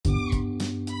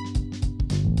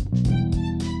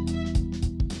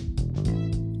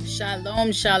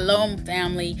Shalom, shalom,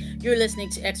 family. You're listening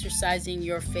to Exercising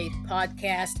Your Faith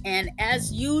podcast. And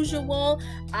as usual,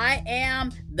 I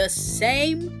am the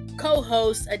same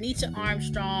co-host, Anita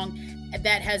Armstrong,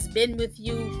 that has been with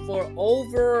you for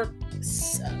over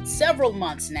several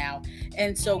months now.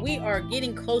 And so we are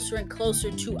getting closer and closer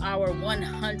to our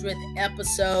 100th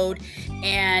episode.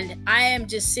 And I am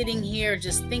just sitting here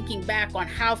just thinking back on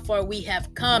how far we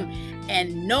have come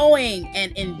and knowing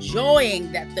and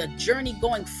enjoying that the journey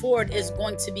going forward is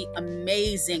going to be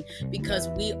amazing because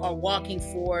we are walking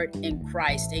forward in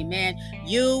Christ. Amen.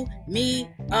 You, me,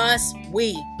 us,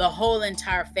 we, the whole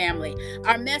entire family.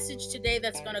 Our message today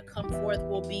that's going to come forth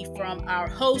will be from our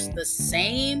host, the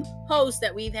same host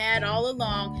that we've had all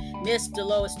along, Miss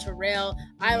Delois Terrell.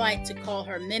 I like to call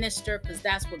her minister because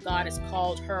that's what God has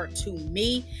called her to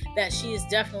me, that she is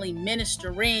definitely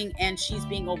ministering and she's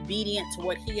being obedient to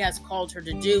what he has called her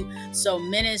to do. So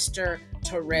Minister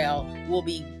Terrell will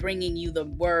be bringing you the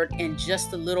word in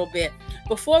just a little bit.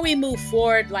 Before we move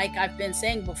forward, like I've been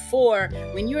saying before,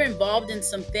 when you're involved in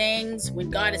some things,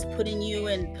 when God is putting you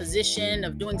in position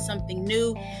of doing something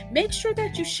new, make sure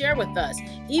that you share with us.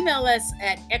 Email us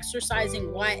at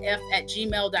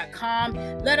exercisingyf@gmail.com.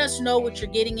 Let us know what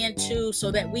you're getting into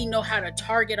so that we know how to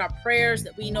target our prayers,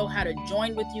 that we know how to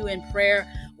join with you in prayer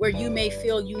where you may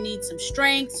feel you need some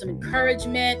strength, some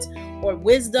encouragement, or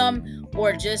wisdom,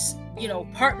 or just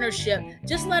partnership.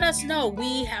 Just let us know.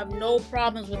 We have no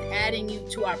problems with adding you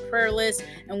to our prayer list,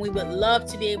 and we would love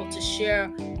to be able to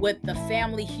share with the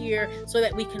family here so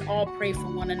that we can all pray for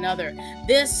one another.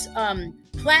 This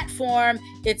platform,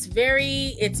 it's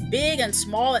big and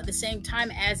small at the same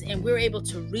time, and we're able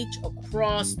to reach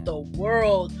across the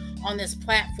world on this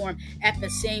platform. At the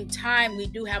same time, we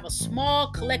do have a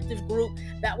small collective group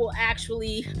that will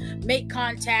actually make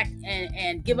contact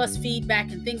and give us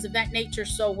feedback and things of that nature.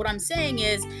 So what I'm saying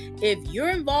is, if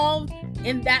you're involved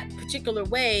in that particular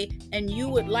way and you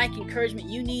would like encouragement,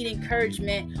 you need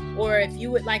encouragement, or if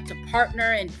you would like to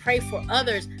partner and pray for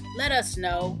others, let us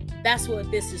know. That's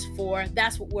what this is for.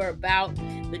 That's what we're about.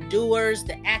 The doers,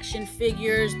 the action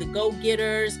figures, the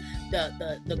go-getters,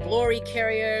 the glory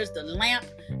carriers, the lamp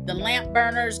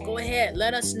burners. Go ahead,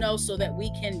 let us know so that we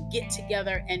can get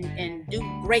together and do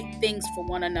great things for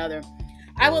one another.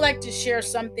 I would like to share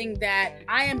something that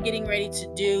I am getting ready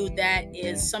to do that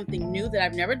is something new that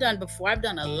I've never done before. I've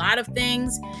done a lot of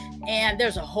things, and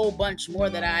there's a whole bunch more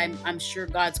that I'm sure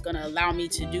God's going to allow me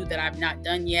to do that I've not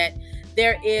done yet.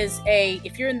 There is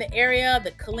if you're in the area, the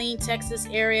Killeen, Texas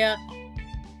area,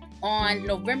 on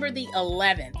November the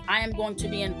 11th, I am going to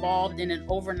be involved in an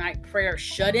overnight prayer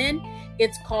shut-in.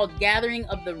 It's called Gathering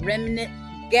of the Remnant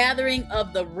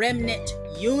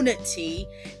Unity,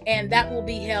 and that will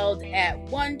be held at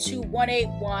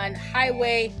 12181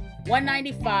 Highway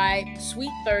 195,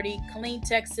 Suite 30, Killeen,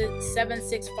 Texas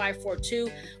 76542.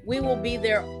 We will be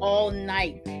there all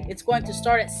night. It's going to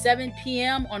start at 7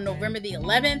 p.m. on November the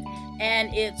 11th,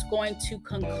 and it's going to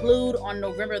conclude on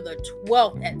November the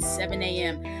 12th at 7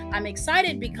 a.m. I'm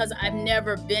excited because I've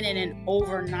never been in an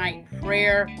overnight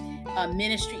prayer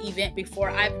ministry event before.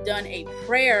 I've done a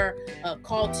prayer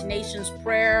called Tenacious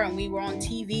Prayer, and we were on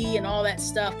TV and all that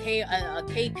stuff.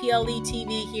 KPLE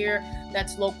TV here,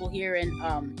 that's local here in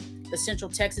the Central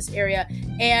Texas area,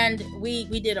 and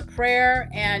we did a prayer,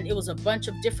 and it was a bunch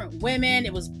of different women.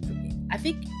 I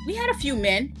think we had a few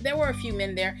men. There were a few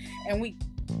men there, and we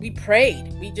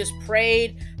prayed. We just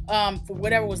prayed for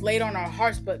whatever was laid on our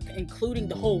hearts, but including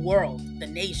the whole world, the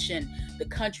nation, the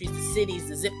countries, the cities,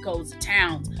 the zip codes, the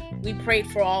towns. We prayed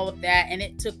for all of that, and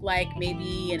it took like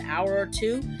maybe an hour or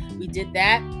two. We did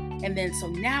that, and then so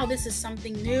now this is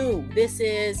something new. This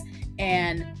is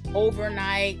an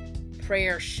overnight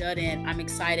prayer shut-in. I'm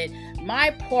excited.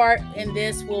 My part in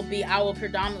this will be, I will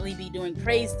predominantly be doing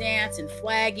praise dance and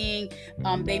flagging.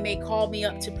 They may call me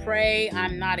up to pray.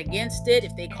 I'm not against it.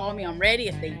 If they call me, I'm ready.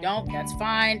 If they don't, that's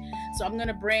fine. So I'm going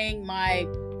to bring my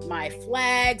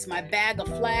flags, my bag of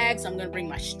flags. I'm going to bring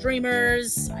my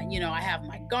streamers. I have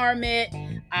my garment.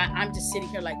 I'm just sitting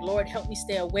here like, Lord, help me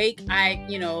stay awake.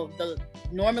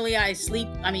 Normally I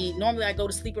go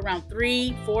to sleep around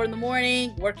 3, 4 in the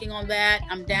morning, working on that.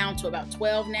 I'm down to about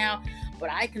 12 now, but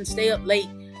I can stay up late.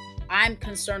 I'm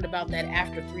concerned about that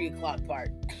after 3 o'clock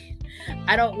part.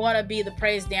 I don't want to be the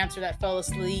praise dancer that fell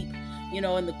asleep,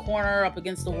 in the corner up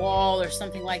against the wall or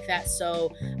something like that.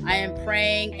 So I am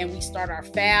praying, and we start our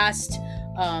fast.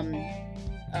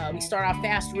 We start our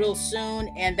fast real soon,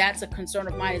 and that's a concern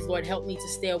of mine. Is Lord, help me to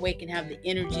stay awake and have the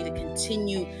energy to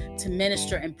continue to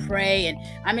minister and pray. And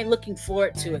I'm looking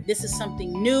forward to it. This is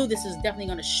something new. This is definitely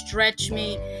going to stretch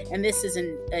me, and this is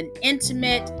an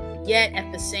intimate, yet at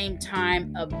the same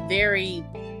time a very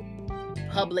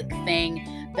public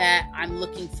thing that I'm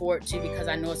looking forward to because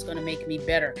I know it's going to make me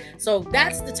better. So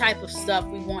that's the type of stuff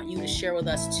we want you to share with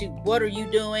us too. What are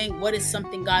you doing? What is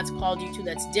something God's called you to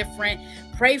that's different?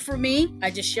 Pray for me.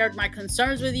 I just shared my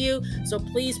concerns with you. So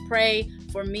please pray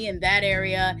for me in that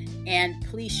area, and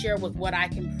please share with what I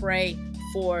can pray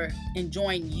for and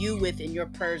join you with in your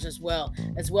prayers as well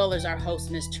as our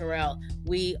host, Ms. Terrell.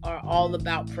 We are all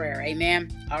about prayer. Amen.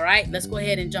 All right, let's go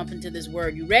ahead and jump into this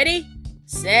word. You ready?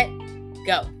 Set,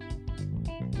 go.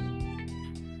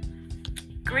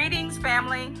 Greetings,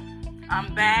 family.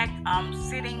 I'm back. I'm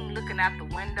sitting looking out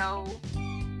the window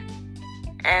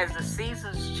as the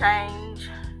seasons change.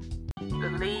 The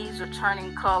leaves are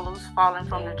turning colors, falling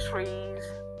from the trees.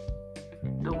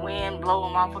 The wind blows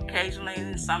them off occasionally,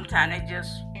 and sometimes they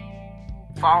just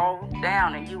fall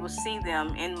down, and you will see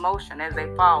them in motion as they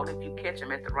fall if you catch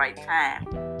them at the right time.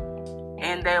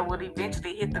 And they will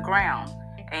eventually hit the ground.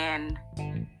 And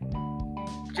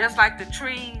just like the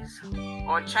trees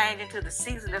are changing to the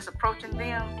season that's approaching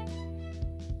them,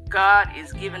 God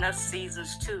is giving us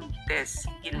seasons too that's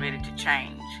getting ready to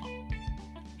change.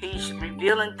 He's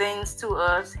revealing things to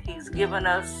us. He's giving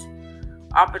us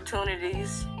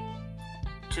opportunities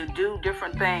to do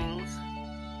different things.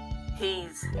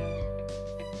 He's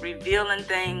revealing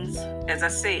things. As I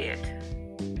said,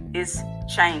 it's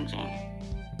changing.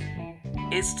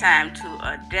 It's time to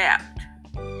adapt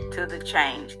to the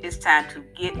change. It's time to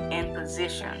get in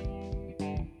position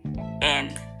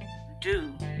and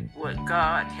do what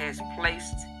God has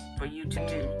placed for you to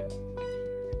do.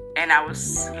 And I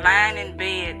was lying in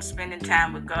bed, spending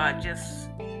time with God, just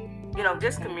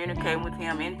communicating with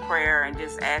Him in prayer and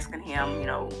just asking Him,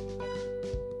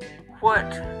 what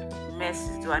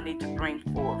message do I need to bring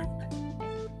forth?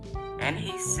 And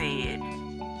He said,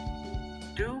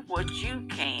 do what you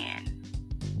can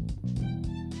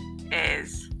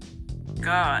as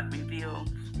God reveals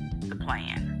the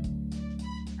plan.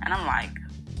 And I'm like,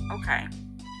 okay.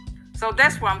 So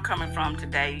that's where I'm coming from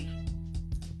today.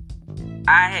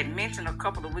 I had mentioned a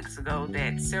couple of weeks ago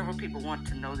that several people want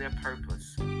to know their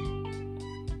purpose.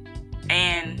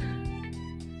 And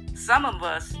some of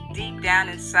us, deep down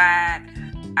inside,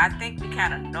 I think we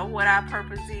kind of know what our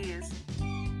purpose is,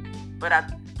 but I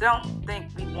don't think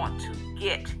we want to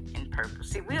get in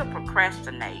purpose. See, we'll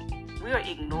procrastinate. We'll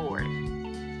ignore it.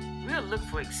 We'll look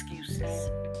for excuses.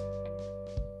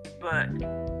 But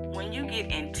when you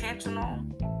get intentional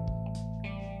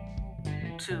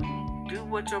to do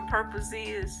what your purpose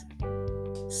is,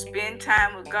 spend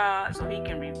time with God so He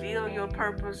can reveal your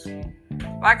purpose.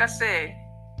 Like I said,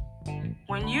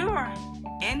 when you're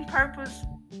in purpose,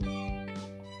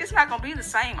 it's not going to be the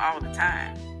same all the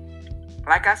time.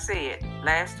 Like I said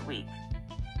last week,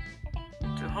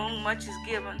 to whom much is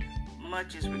given,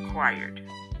 much is required.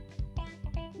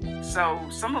 So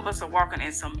some of us are walking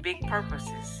in some big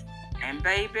purposes. And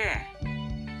baby,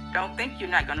 don't think you're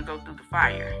not going to go through the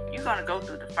fire. You're going to go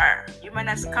through the fire. You may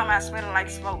not come out smelling like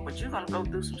smoke, but you're going to go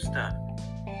through some stuff.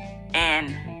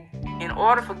 And in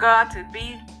order for God to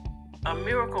be a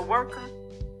miracle worker,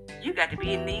 you got to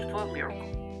be in need for a miracle.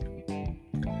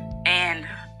 And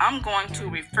I'm going to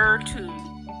refer to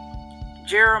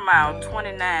Jeremiah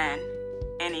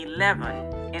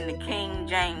 29:11 in the King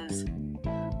James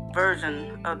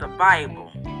Version of the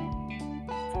Bible.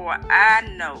 For I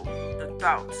know the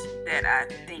thoughts that I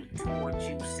think toward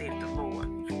you, said the Lord.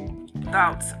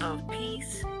 Thoughts of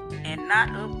peace and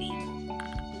not of evil,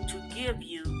 to give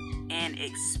you an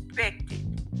expected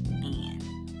end.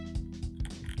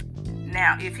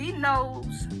 Now, if He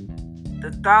knows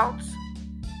the thoughts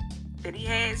that He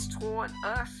has toward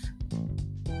us,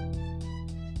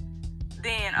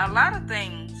 then a lot of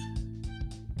things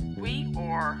we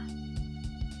are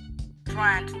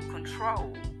trying to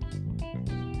control,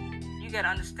 you got to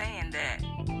understand that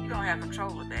you don't have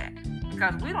control of that,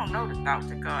 because we don't know the thoughts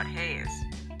that God has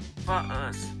for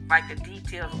us, like the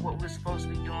details of what we're supposed to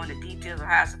be doing, the details of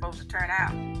how it's supposed to turn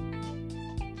out.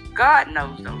 God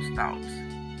knows those thoughts.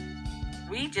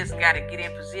 We just got to get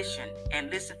in position and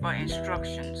listen for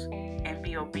instructions and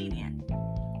be obedient.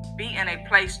 Be in a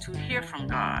place to hear from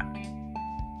God.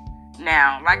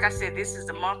 Now, like I said, this is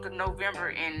the month of November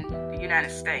in the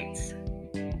United States.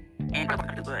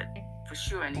 But for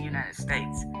sure in the United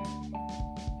States.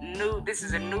 This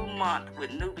is a new month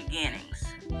with new beginnings.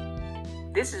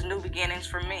 This is new beginnings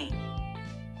for me.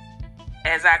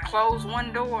 As I close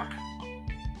one door,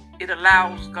 it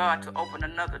allows God to open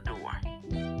another door.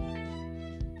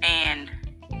 And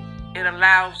it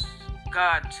allows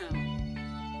God to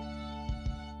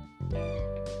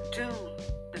do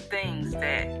the things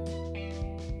that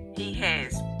He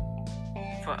has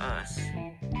for us.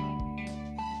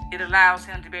 it allows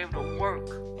him to be able to work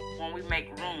when we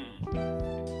make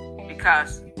room.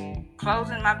 Because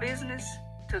closing my business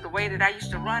to the way that I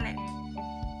used to run it,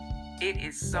 it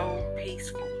is so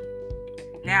peaceful.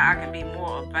 Now I can be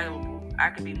more available. I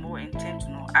can be more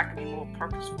intentional. I can be more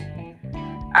purposeful.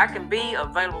 I can be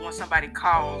available when somebody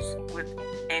calls with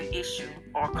an issue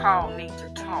or call me to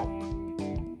talk.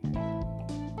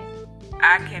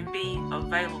 I can be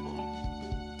available.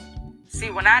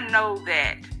 See, when I know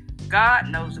that God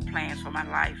knows the plans for my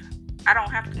life, I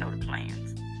don't have to know the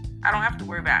plans. I don't have to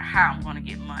worry about how I'm going to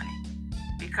get money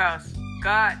because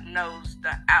God knows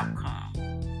the outcome.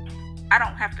 I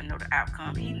don't have to know the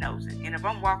outcome. He knows it. And if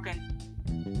I'm walking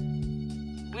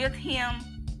with him,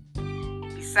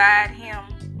 beside him,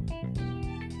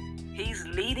 he's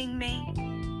leading me.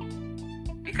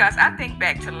 Because I think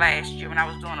back to last year when I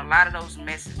was doing a lot of those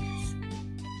messages.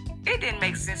 It didn't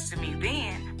make sense to me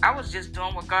then. I was just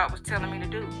doing what God was telling me to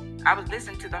do. I was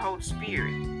listening to the Holy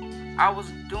Spirit. I was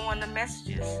doing the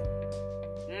messages.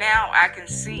 Now I can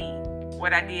see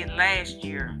what I did last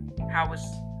year, how it's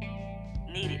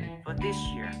needed for this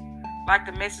year. Like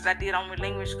the message I did on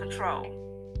relinquish control.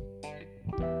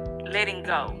 Letting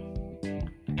go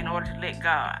in order to let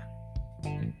God.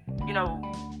 You know,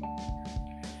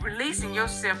 releasing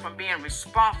yourself from being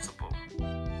responsible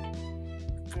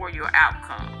for your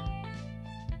outcome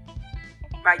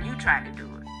by you trying to do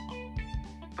it.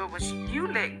 But when you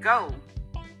let go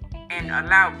and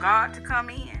allow God to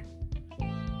come in,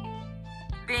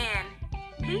 then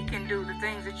he can do the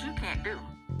things that you can't do.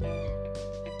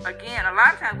 Again, a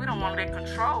lot of times we don't want to let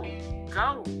control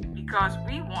go because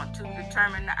we want to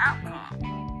determine the outcome.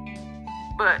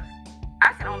 But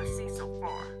I can only see so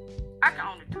far. I can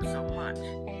only do so much.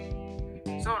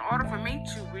 So in order for me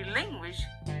to relinquish,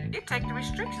 it takes the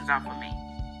restrictions off of me.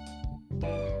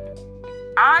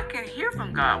 I can hear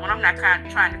from God when I'm not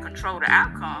trying to control the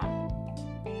outcome.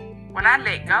 When I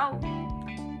let go,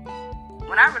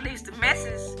 when I release the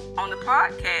message on the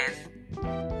podcast,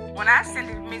 when I send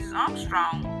it to Mrs.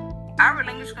 Armstrong, I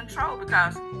relinquish control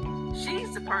because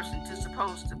she's the person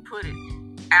supposed to put it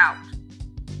out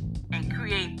and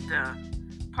create the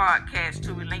podcast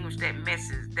to relinquish that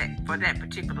message for that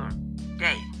particular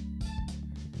day.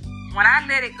 When I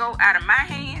let it go out of my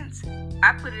hands,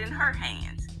 I put it in her hands.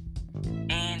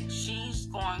 And she's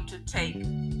going to take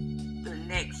the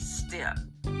next step.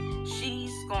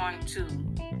 She's going to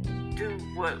do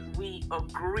what we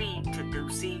agreed to do.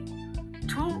 See,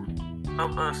 two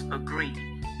of us agreed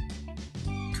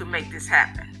to make this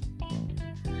happen.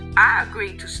 I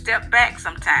agreed to step back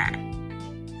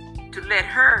sometime to let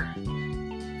her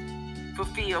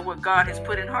fulfill what God has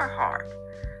put in her heart.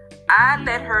 I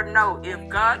let her know if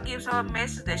God gives her a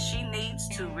message that she needs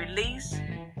to release,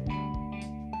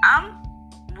 I'm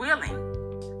willing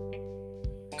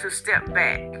to step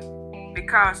back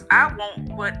because I want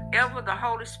whatever the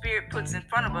Holy Spirit puts in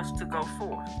front of us to go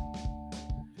forth.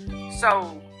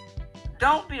 So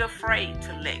don't be afraid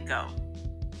to let go.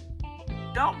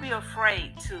 Don't be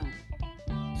afraid to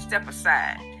step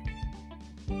aside.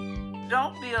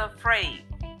 Don't be afraid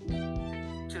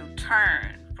to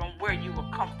turn from where you were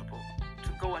comfortable to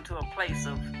go into a place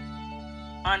of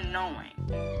unknowing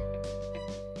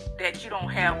that you don't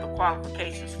have the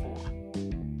qualifications for.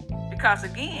 Because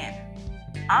again,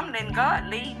 I'm letting God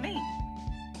lead me.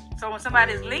 So when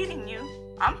somebody's leading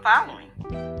you, I'm following.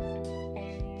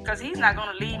 Because he's not going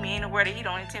to lead me anywhere that he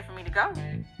don't intend for me to go.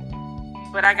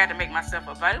 But I got to make myself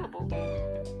available.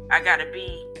 I got to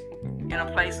be in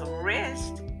a place of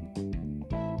rest.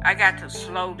 I got to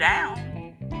slow down.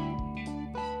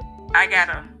 I got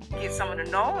to get some of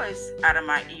the noise out of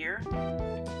my ear.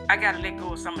 I got to let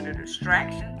go of some of the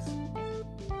distractions.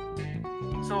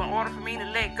 So in order for me to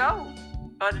let go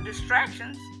of the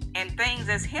distractions and things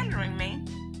that's hindering me,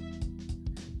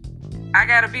 I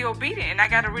got to be obedient and I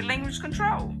got to relinquish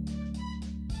control.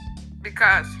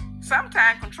 Because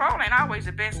sometimes control ain't always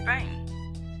the best thing.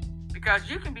 Because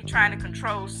you can be trying to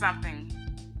control something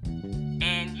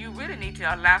and you really need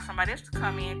to allow somebody else to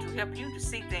come in to help you to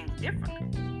see things differently.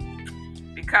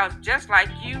 Because just like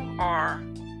you are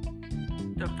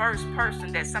the first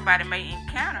person that somebody may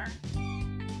encounter,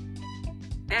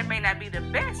 that may not be the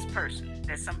best person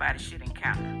that somebody should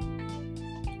encounter.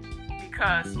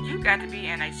 Because you got to be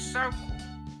in a circle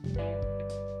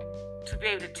to be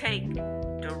able to take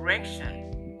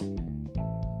direction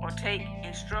or take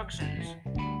instructions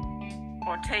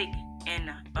or take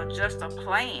and adjust a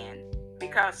plan,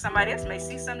 because somebody else may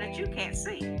see something that you can't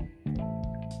see.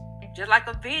 Just like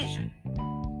a vision,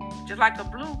 just like a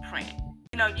blueprint.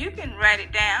 You know, you can write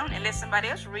it down and let somebody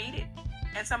else read it,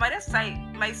 and somebody else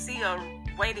may see a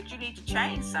way that you need to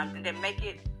change something that make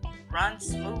it run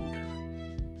smoother,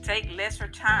 take lesser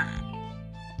time,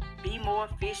 be more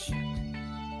efficient.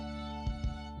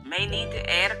 May need to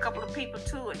add a couple of people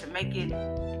to it to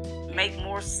make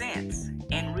more sense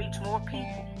and reach more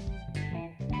people.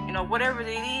 Whatever it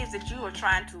is that you are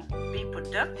trying to be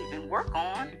productive and work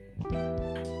on,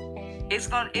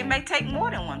 it may take more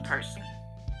than one person.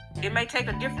 It may take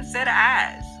a different set of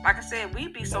eyes. Like I said, we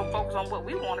be so focused on what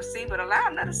we want to see, but allow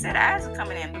another set of eyes to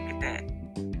come in and look at that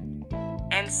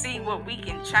and see what we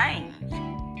can change.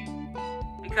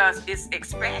 Because it's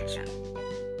expansion.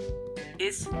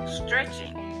 It's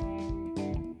stretching.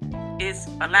 It's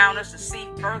allowing us to see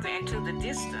further into the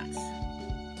distance.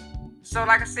 So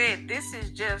like I said, this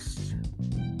is just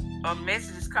a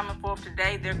message that's coming forth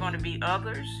today. There are going to be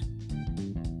others,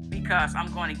 because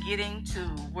I'm going to get into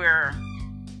where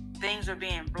things are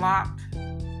being blocked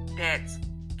that's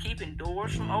keeping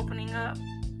doors from opening up.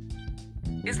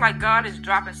 It's like God is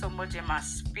dropping so much in my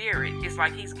spirit. It's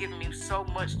like he's giving me so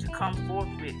much to come forth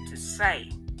with, to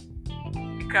say.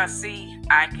 Because see,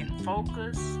 I can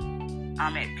focus.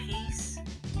 I'm at peace.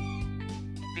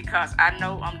 Because I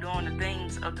know I'm doing the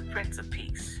things of the Prince of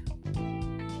Peace.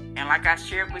 And like I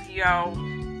shared with y'all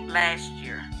last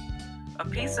year, a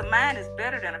peace of mind is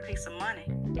better than a piece of money.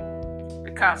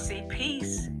 Because see,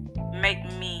 peace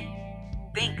makes me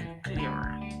think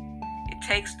clearer. It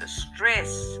takes the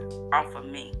stress off of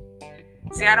me.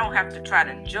 See, I don't have to try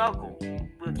to juggle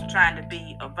with trying to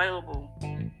be available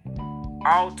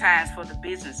all times for the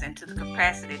business and to the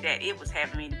capacity that it was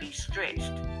having me to be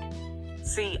stretched.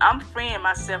 See, I'm freeing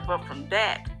myself up from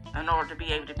that in order to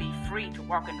be able to be free to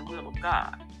walk in the will of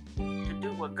God, to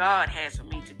do what God has for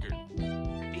me to do.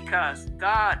 Because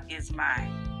God is my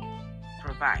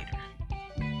provider.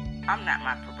 I'm not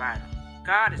my provider.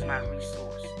 God is my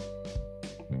resource.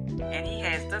 And he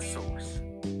has the source.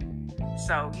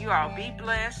 So you all be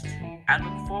blessed. I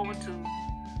look forward to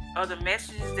other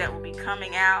messages that will be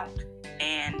coming out.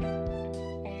 And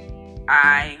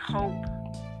I hope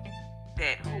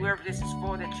that whoever this is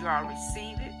for, that you all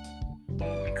receive it.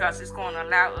 Because it's going to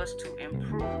allow us to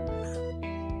improve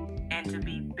and to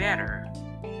be better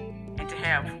and to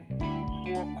have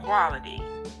more quality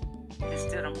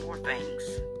instead of more things.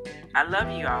 I love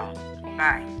you all.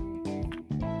 Bye.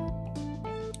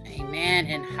 Amen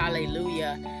and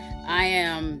hallelujah. I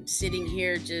am sitting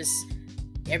here just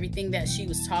everything that she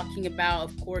was talking about.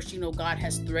 Of course, God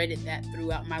has threaded that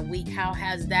throughout my week. How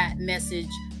has that message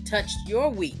touched your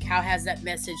week? How has that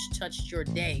message touched your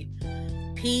day?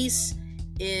 Peace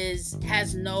there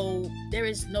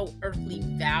is no earthly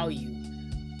value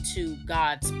to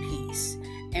God's peace.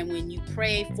 And when you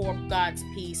pray for God's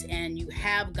peace and you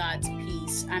have God's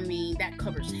peace, that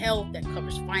covers health, that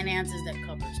covers finances, that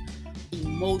covers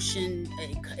emotion,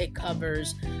 it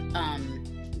covers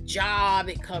job,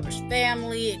 it covers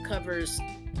family, it covers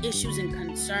issues and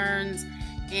concerns.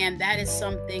 And that is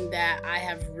something that I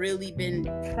have really been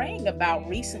praying about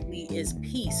recently, is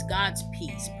peace, God's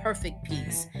peace, perfect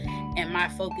peace. And my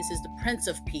focus is the Prince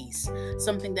of Peace.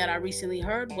 Something that I recently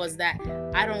heard was that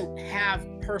I don't have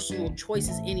personal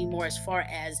choices anymore as far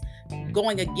as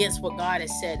going against what God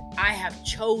has said. I have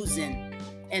chosen.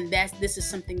 And this is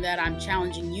something that I'm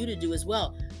challenging you to do as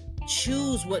well.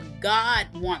 Choose what God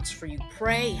wants for you.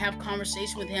 Pray, have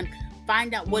conversation with him.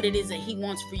 Find out what it is that he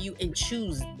wants for you and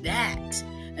choose that.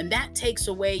 And that takes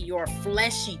away your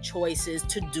fleshy choices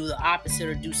to do the opposite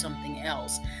or do something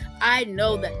else. I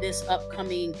know that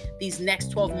these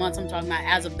next 12 months, I'm talking about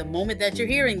as of the moment that you're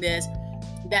hearing this,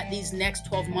 that these next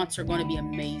 12 months are going to be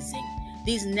amazing.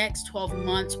 These next 12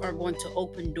 months are going to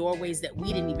open doorways that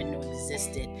we didn't even know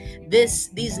existed.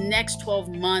 These next 12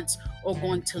 months are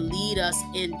going to lead us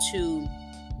into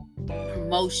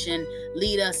promotion,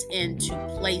 lead us into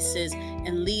places,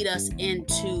 and lead us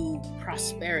into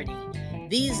prosperity.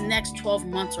 These next 12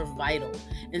 months are vital.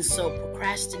 And so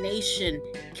procrastination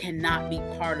cannot be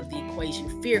part of the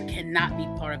equation. Fear cannot be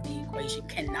part of the equation.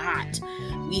 Cannot.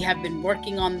 We have been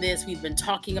working on this. We've been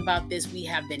talking about this. We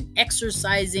have been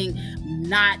exercising,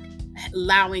 not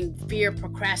allowing fear,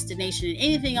 procrastination, and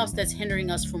anything else that's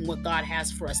hindering us from what God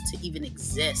has for us to even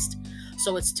exist.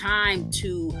 So it's time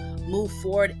to move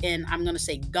forward in, I'm going to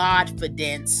say,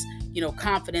 Godfidence,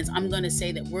 confidence. I'm going to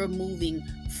say that we're moving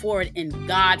forward in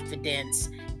Godfidence,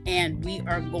 and we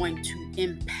are going to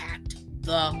impact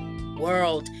the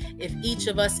world. If each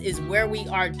of us is where we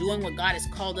are doing what God has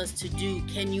called us to do,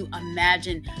 can you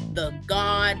imagine the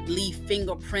godly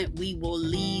fingerprint we will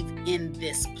leave in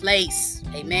this place?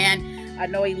 Amen. I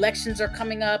know elections are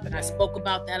coming up, and I spoke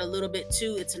about that a little bit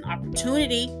too. It's an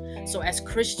opportunity. So as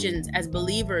Christians, as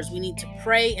believers, we need to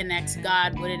pray and ask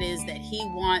God what it is that He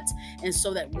wants, and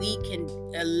so that we can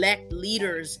elect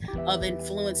leaders of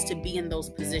influence to be in those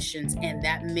positions. And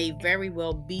that may very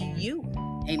well be you.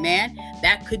 Amen.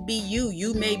 That could be you.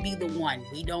 You may be the one.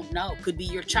 We don't know. Could be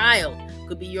your child.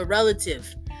 Could be your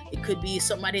relative. It could be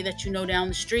somebody that you know down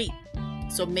the street.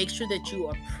 So make sure that you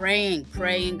are praying.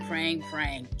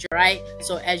 Right?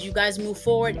 So as you guys move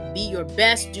forward, be your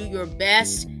best, do your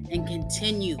best, and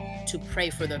continue to pray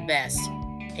for the best.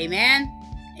 Amen.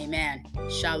 Amen.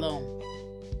 Shalom.